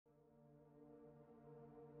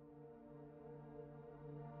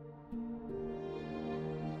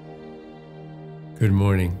Good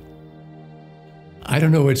morning. I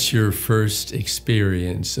don't know what your first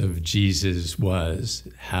experience of Jesus was,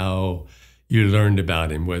 how you learned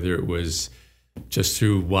about him, whether it was just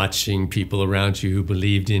through watching people around you who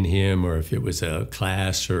believed in him, or if it was a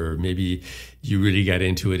class, or maybe you really got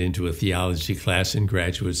into a theology class in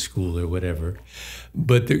graduate school or whatever.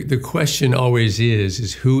 But the question always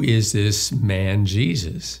is who is this man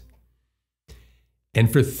Jesus?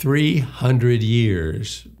 And for 300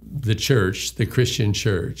 years, the church, the Christian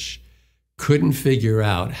church, couldn't figure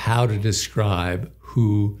out how to describe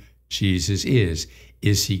who Jesus is.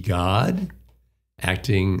 Is he God,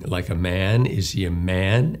 acting like a man? Is he a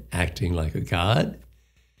man, acting like a God?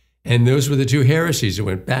 And those were the two heresies that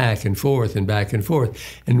went back and forth and back and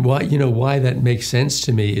forth. And why that makes sense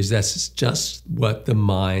to me is that's just what the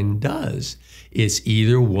mind does. It's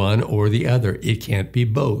either one or the other. It can't be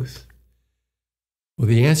both. Well,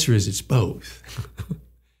 the answer is it's both.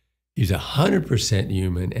 He's 100%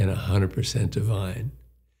 human and 100% divine.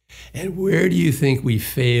 And where do you think we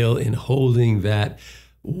fail in holding that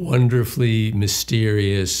wonderfully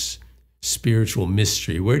mysterious spiritual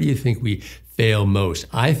mystery? Where do you think we fail most?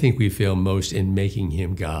 I think we fail most in making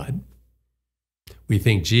him God. We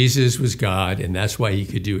think Jesus was God, and that's why he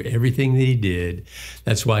could do everything that he did.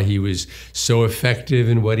 That's why he was so effective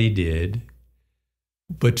in what he did.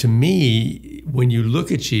 But to me, when you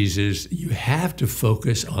look at Jesus, you have to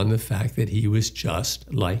focus on the fact that he was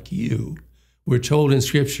just like you. We're told in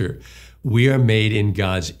Scripture, we are made in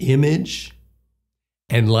God's image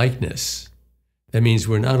and likeness. That means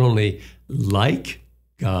we're not only like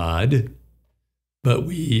God, but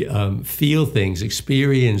we feel things,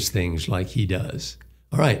 experience things like he does.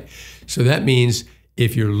 All right, so that means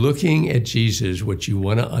if you're looking at Jesus, what you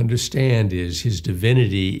want to understand is his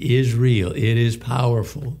divinity is real. It is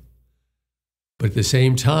powerful. But at the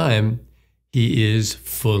same time, he is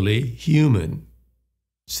fully human.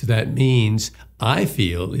 So that means I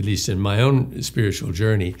feel, at least in my own spiritual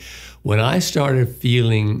journey, when I started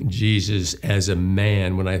feeling Jesus as a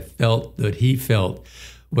man, when I felt that he felt,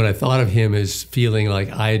 when I thought of him as feeling like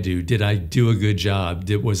I do, did I do a good job?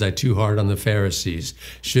 Was I too hard on the Pharisees?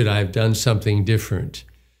 Should I have done something different?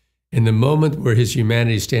 And the moment where his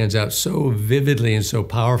humanity stands out so vividly and so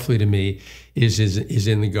powerfully to me is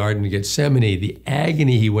in the Garden of Gethsemane, the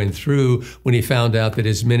agony he went through when he found out that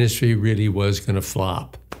his ministry really was going to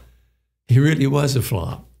flop. He really was a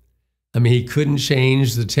flop. I mean, he couldn't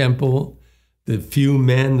change the temple. The few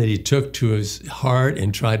men that he took to his heart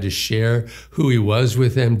and tried to share who he was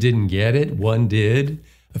with them didn't get it. One did.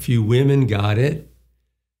 A few women got it.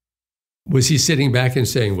 Was he sitting back and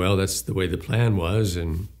saying, well, that's the way the plan was,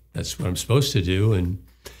 and that's what I'm supposed to do, and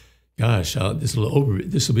gosh, this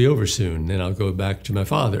will be over soon, then I'll go back to my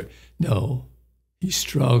Father? No, he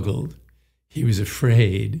struggled. He was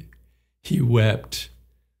afraid. He wept.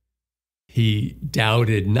 He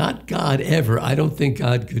doubted, not God ever. I don't think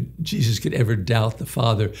Jesus could ever doubt the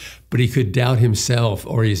Father, but he could doubt himself,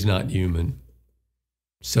 or he's not human.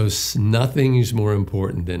 So nothing is more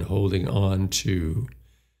important than holding on to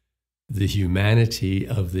the humanity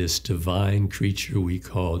of this divine creature we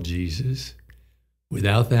call Jesus.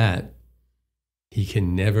 Without that, he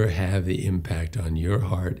can never have the impact on your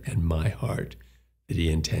heart and my heart that he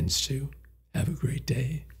intends to. Have a great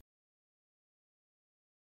day.